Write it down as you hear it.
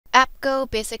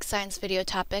APGO Basic Science video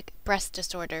topic, Breast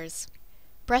Disorders.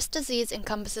 Breast disease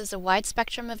encompasses a wide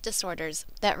spectrum of disorders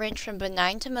that range from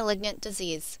benign to malignant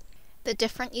disease. The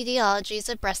different etiologies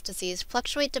of breast disease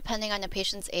fluctuate depending on a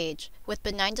patient's age, with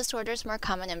benign disorders more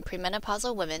common in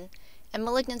premenopausal women and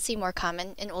malignancy more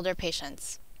common in older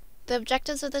patients. The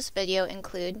objectives of this video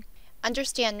include: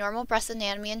 understand normal breast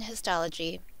anatomy and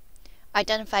histology,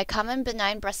 identify common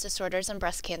benign breast disorders and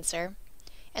breast cancer,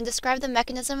 and describe the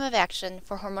mechanism of action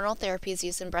for hormonal therapies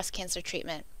used in breast cancer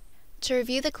treatment. To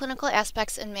review the clinical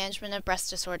aspects and management of breast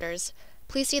disorders,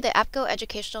 please see the APGO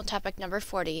educational topic number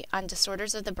 40 on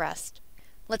disorders of the breast.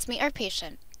 Let's meet our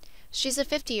patient. She's a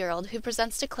 50-year-old who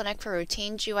presents to clinic for a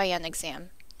routine GYN exam.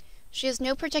 She has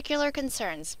no particular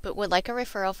concerns, but would like a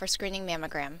referral for screening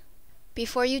mammogram.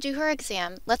 Before you do her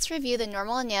exam, let's review the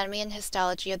normal anatomy and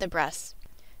histology of the breast.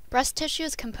 Breast tissue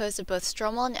is composed of both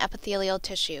stromal and epithelial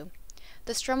tissue.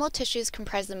 The stromal tissues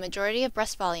comprise the majority of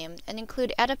breast volume and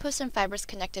include adipose and fibrous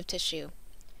connective tissue.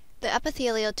 The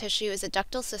epithelial tissue is a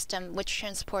ductal system which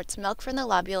transports milk from the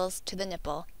lobules to the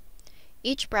nipple.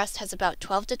 Each breast has about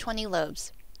 12 to 20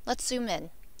 lobes. Let's zoom in.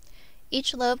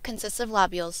 Each lobe consists of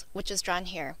lobules, which is drawn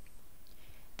here.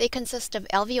 They consist of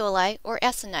alveoli or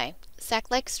acini,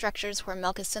 sac-like structures where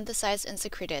milk is synthesized and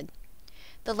secreted.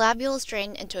 The lobules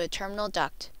drain into a terminal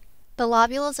duct. The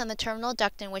lobules and the terminal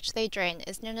duct in which they drain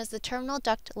is known as the terminal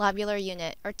duct lobular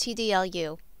unit, or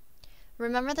TDLU.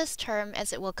 Remember this term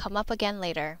as it will come up again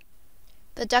later.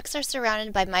 The ducts are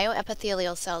surrounded by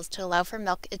myoepithelial cells to allow for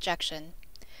milk ejection.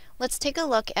 Let's take a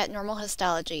look at normal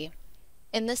histology.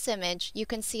 In this image, you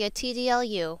can see a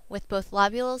TDLU with both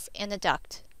lobules and a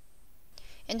duct.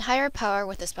 In higher power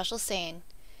with a special saying,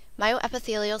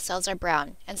 myoepithelial cells are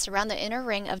brown and surround the inner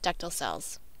ring of ductal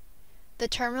cells. The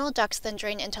terminal ducts then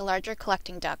drain into larger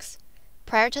collecting ducts.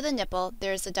 Prior to the nipple,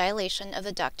 there is a dilation of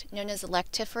the duct known as the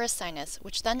lactiferous sinus,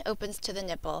 which then opens to the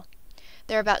nipple.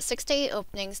 There are about 6 to 8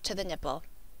 openings to the nipple.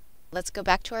 Let's go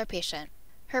back to our patient.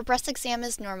 Her breast exam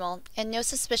is normal, and no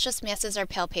suspicious masses are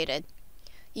palpated.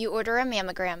 You order a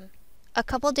mammogram. A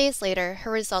couple days later, her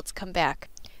results come back.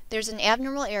 There's an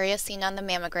abnormal area seen on the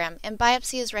mammogram, and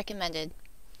biopsy is recommended.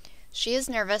 She is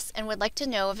nervous and would like to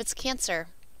know if it's cancer.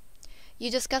 You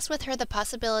discuss with her the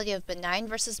possibility of benign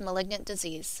versus malignant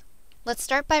disease. Let's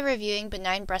start by reviewing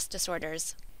benign breast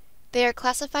disorders. They are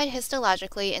classified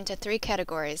histologically into 3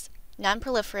 categories: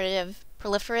 non-proliferative,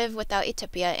 proliferative without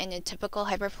atypia, and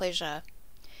atypical hyperplasia.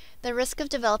 The risk of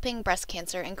developing breast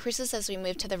cancer increases as we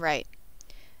move to the right.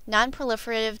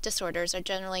 Non-proliferative disorders are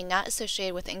generally not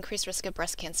associated with increased risk of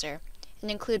breast cancer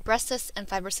and include breast cysts and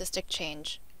fibrocystic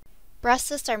change. Breast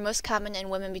cysts are most common in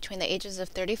women between the ages of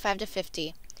 35 to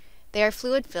 50. They are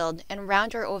fluid-filled and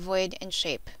round or ovoid in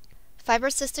shape.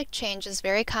 Fibrocystic change is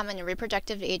very common in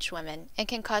reproductive age women and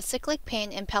can cause cyclic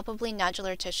pain and palpably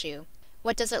nodular tissue.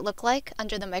 What does it look like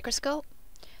under the microscope?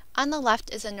 On the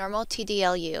left is a normal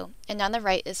TDLU, and on the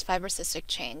right is fibrocystic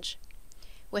change.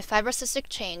 With fibrocystic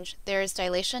change, there is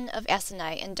dilation of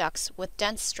acini and ducts with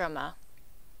dense stroma.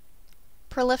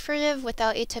 Proliferative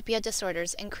without atypia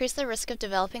disorders increase the risk of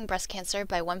developing breast cancer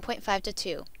by 1.5 to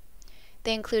 2.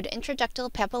 They include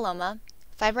intraductal papilloma,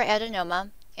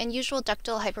 fibroadenoma, and usual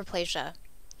ductal hyperplasia.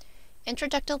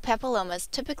 Intraductal papillomas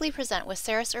typically present with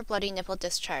serous or bloody nipple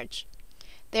discharge.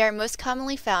 They are most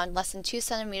commonly found less than 2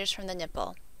 centimeters from the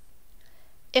nipple.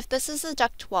 If this is the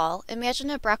duct wall, imagine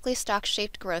a broccoli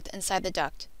stalk-shaped growth inside the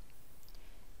duct.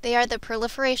 They are the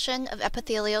proliferation of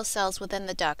epithelial cells within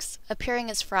the ducts,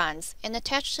 appearing as fronds, and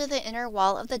attached to the inner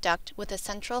wall of the duct with a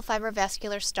central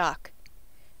fibrovascular stalk.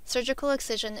 Surgical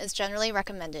excision is generally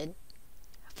recommended.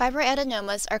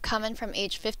 Fibroadenomas are common from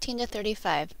age 15 to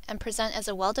 35 and present as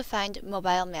a well-defined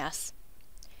mobile mass.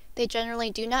 They generally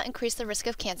do not increase the risk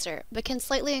of cancer, but can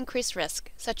slightly increase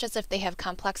risk, such as if they have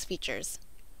complex features.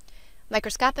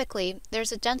 Microscopically, there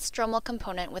is a dense stromal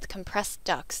component with compressed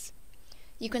ducts.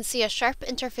 You can see a sharp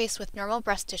interface with normal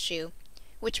breast tissue,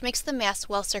 which makes the mass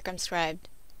well circumscribed.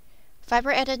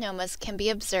 Fibroadenomas can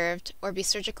be observed or be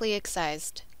surgically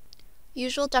excised.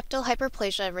 Usual ductal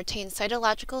hyperplasia retains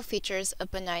cytological features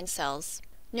of benign cells.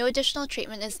 No additional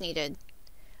treatment is needed.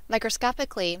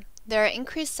 Microscopically, there are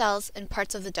increased cells in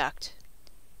parts of the duct.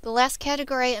 The last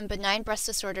category in benign breast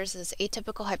disorders is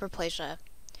atypical hyperplasia.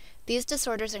 These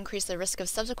disorders increase the risk of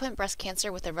subsequent breast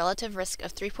cancer with a relative risk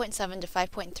of 3.7 to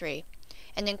 5.3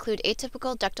 and include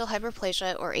atypical ductal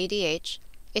hyperplasia or ADH,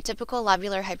 atypical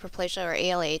lobular hyperplasia or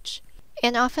ALH,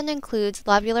 and often includes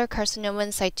lobular carcinoma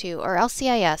in situ or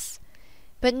LCIS.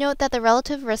 But note that the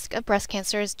relative risk of breast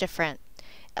cancer is different.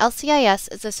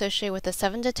 LCIS is associated with a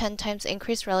 7 to 10 times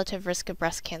increased relative risk of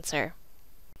breast cancer.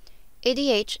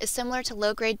 ADH is similar to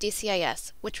low-grade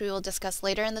DCIS, which we will discuss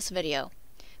later in this video,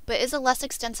 but is a less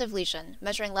extensive lesion,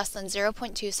 measuring less than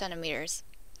 0.2 centimeters.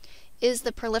 It is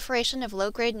the proliferation of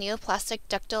low-grade neoplastic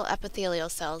ductal epithelial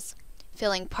cells,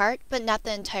 filling part but not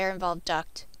the entire involved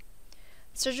duct.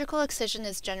 Surgical excision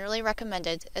is generally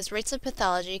recommended as rates of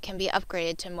pathology can be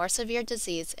upgraded to more severe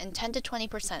disease in 10 to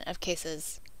 20% of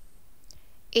cases.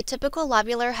 Atypical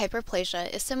lobular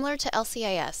hyperplasia is similar to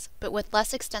LCIS, but with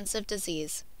less extensive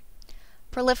disease.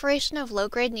 Proliferation of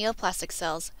low-grade neoplastic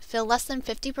cells fill less than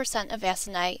 50% of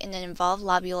acini in an involved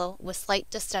lobule with slight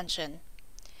distension.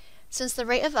 Since the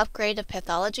rate of upgrade of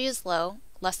pathology is low,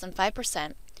 less than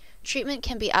 5%, treatment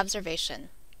can be observation.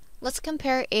 Let's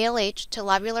compare ALH to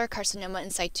lobular carcinoma in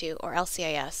situ, or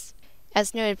LCIS.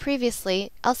 As noted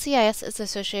previously, LCIS is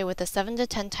associated with a 7 to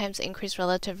 10 times increased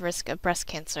relative risk of breast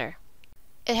cancer.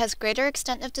 It has greater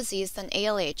extent of disease than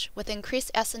ALH, with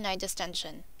increased acini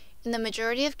distension. In the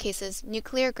majority of cases,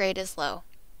 nuclear grade is low.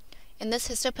 In this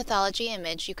histopathology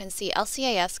image, you can see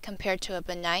LCIS compared to a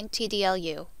benign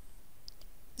TDLU.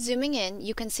 Zooming in,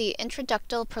 you can see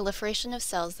intraductal proliferation of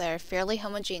cells that are fairly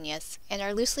homogeneous and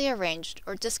are loosely arranged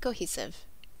or discohesive.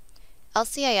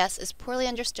 LCIS is poorly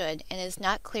understood and it is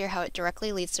not clear how it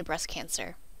directly leads to breast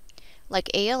cancer.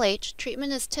 Like ALH,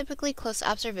 treatment is typically close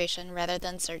observation rather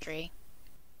than surgery.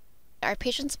 Our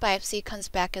patient's biopsy comes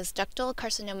back as ductal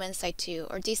carcinoma in situ,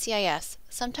 or DCIS,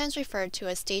 sometimes referred to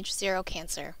as stage 0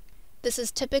 cancer. This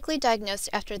is typically diagnosed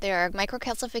after there are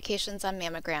microcalcifications on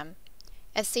mammogram.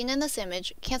 As seen in this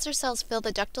image, cancer cells fill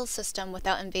the ductal system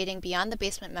without invading beyond the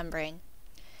basement membrane.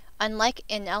 Unlike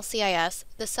in LCIS,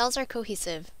 the cells are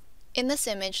cohesive. In this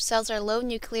image, cells are low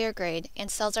nuclear grade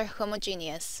and cells are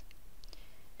homogeneous.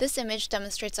 This image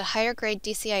demonstrates a higher grade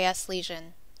DCIS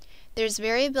lesion. There is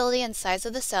variability in size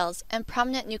of the cells and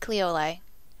prominent nucleoli.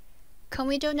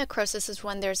 Comedonecrosis is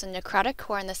when there is a necrotic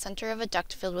core in the center of a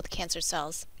duct filled with cancer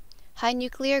cells. High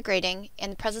nuclear grading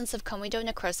and the presence of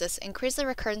comedonecrosis increase the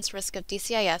recurrence risk of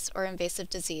DCIS or invasive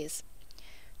disease.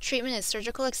 Treatment is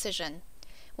surgical excision.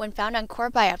 When found on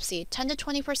core biopsy, 10 to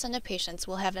 20% of patients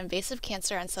will have invasive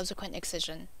cancer on subsequent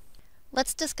excision.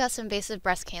 Let's discuss invasive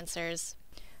breast cancers.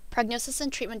 Prognosis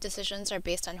and treatment decisions are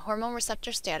based on hormone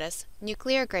receptor status,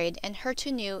 nuclear grade, and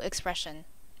HER2/neu expression.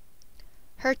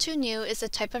 HER2/neu is a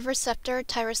type of receptor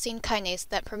tyrosine kinase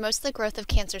that promotes the growth of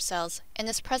cancer cells and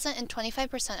is present in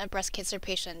 25% of breast cancer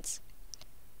patients.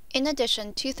 In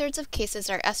addition, 2/3 of cases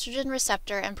are estrogen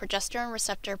receptor and progesterone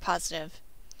receptor positive.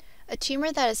 A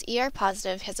tumor that is ER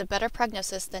positive has a better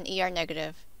prognosis than ER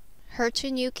negative.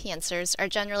 HER2/neu cancers are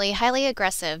generally highly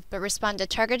aggressive but respond to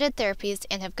targeted therapies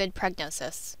and have good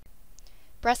prognosis.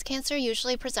 Breast cancer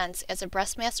usually presents as a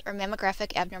breast mass or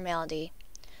mammographic abnormality.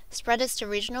 Spread is to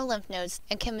regional lymph nodes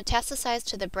and can metastasize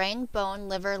to the brain, bone,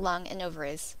 liver, lung, and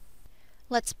ovaries.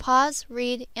 Let's pause,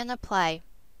 read, and apply.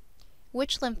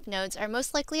 Which lymph nodes are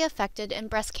most likely affected in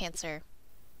breast cancer?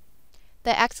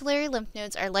 The axillary lymph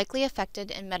nodes are likely affected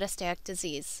in metastatic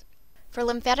disease. For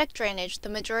lymphatic drainage, the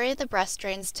majority of the breast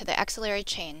drains to the axillary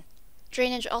chain.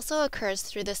 Drainage also occurs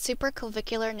through the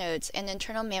supraclavicular nodes and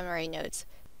internal mammary nodes.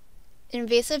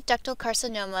 Invasive ductal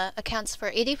carcinoma accounts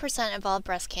for 80% of all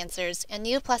breast cancers, and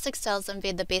neoplastic cells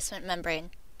invade the basement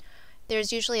membrane. There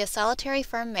is usually a solitary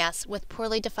firm mass with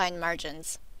poorly defined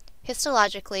margins.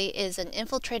 Histologically, it is an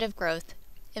infiltrative growth.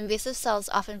 Invasive cells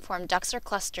often form ducts or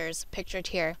clusters, pictured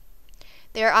here.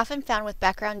 They are often found with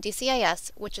background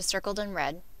DCIS, which is circled in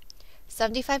red.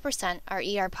 75% are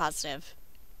ER positive.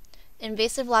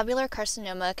 Invasive lobular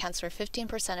carcinoma accounts for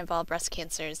 15% of all breast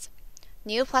cancers.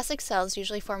 Neoplastic cells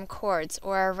usually form cords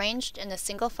or are arranged in a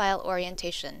single-file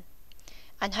orientation.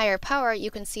 On higher power, you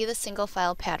can see the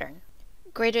single-file pattern.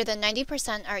 Greater than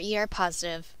 90% are ER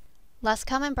positive. Less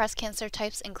common breast cancer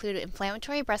types include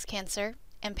inflammatory breast cancer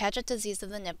and Paget disease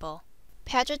of the nipple.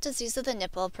 Paget disease of the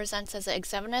nipple presents as an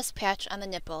eczematous patch on the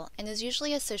nipple and is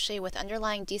usually associated with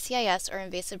underlying DCIS or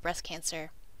invasive breast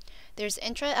cancer. There is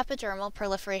intraepidermal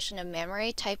proliferation of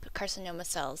mammary-type carcinoma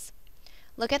cells.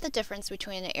 Look at the difference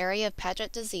between an area of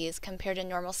Paget disease compared to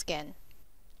normal skin.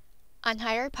 On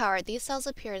higher power, these cells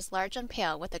appear as large and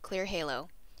pale with a clear halo,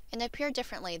 and appear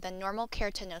differently than normal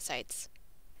keratinocytes.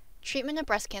 Treatment of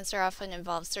breast cancer often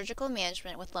involves surgical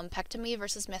management with lumpectomy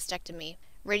versus mastectomy,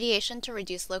 radiation to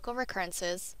reduce local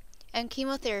recurrences, and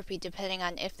chemotherapy depending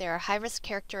on if there are high-risk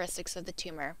characteristics of the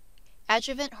tumor.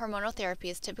 Adjuvant hormonal therapy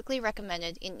is typically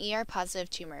recommended in ER-positive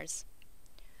tumors.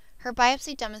 Her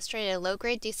biopsy demonstrated a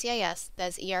low-grade DCIS that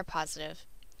is ER positive.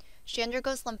 She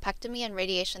undergoes lumpectomy and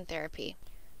radiation therapy.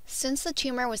 Since the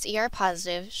tumor was ER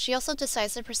positive, she also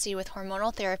decides to proceed with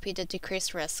hormonal therapy to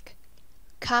decrease risk.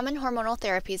 Common hormonal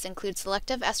therapies include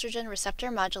selective estrogen receptor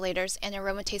modulators and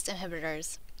aromatase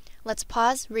inhibitors. Let's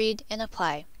pause, read, and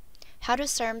apply. How do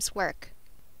SERMs work?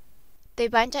 They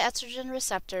bind to estrogen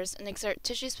receptors and exert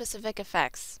tissue-specific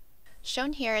effects.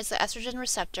 Shown here is the estrogen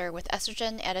receptor with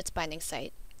estrogen at its binding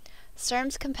site.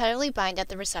 SERMs competitively bind at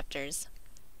the receptors.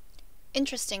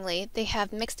 Interestingly, they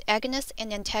have mixed agonist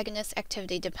and antagonist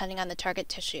activity depending on the target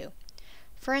tissue.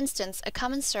 For instance, a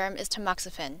common SERM is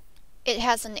Tamoxifen. It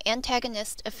has an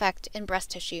antagonist effect in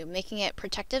breast tissue, making it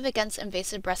protective against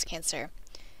invasive breast cancer,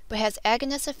 but has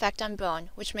agonist effect on bone,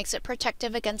 which makes it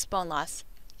protective against bone loss,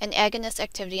 and agonist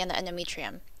activity on the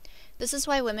endometrium. This is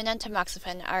why women on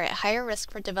Tamoxifen are at higher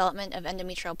risk for development of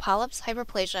endometrial polyps,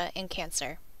 hyperplasia, and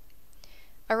cancer.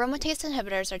 Aromatase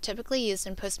inhibitors are typically used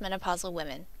in postmenopausal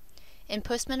women. In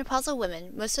postmenopausal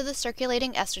women, most of the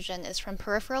circulating estrogen is from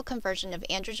peripheral conversion of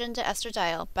androgen to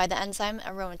estradiol by the enzyme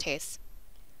aromatase.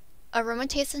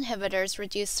 Aromatase inhibitors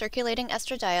reduce circulating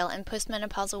estradiol in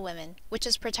postmenopausal women, which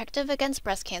is protective against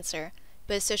breast cancer,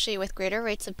 but associated with greater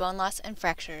rates of bone loss and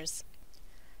fractures.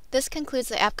 This concludes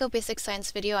the APGO Basic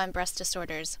Science video on breast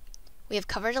disorders. We have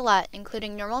covered a lot,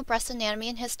 including normal breast anatomy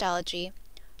and histology,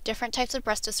 different types of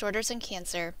breast disorders and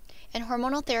cancer, and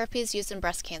hormonal therapies used in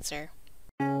breast cancer.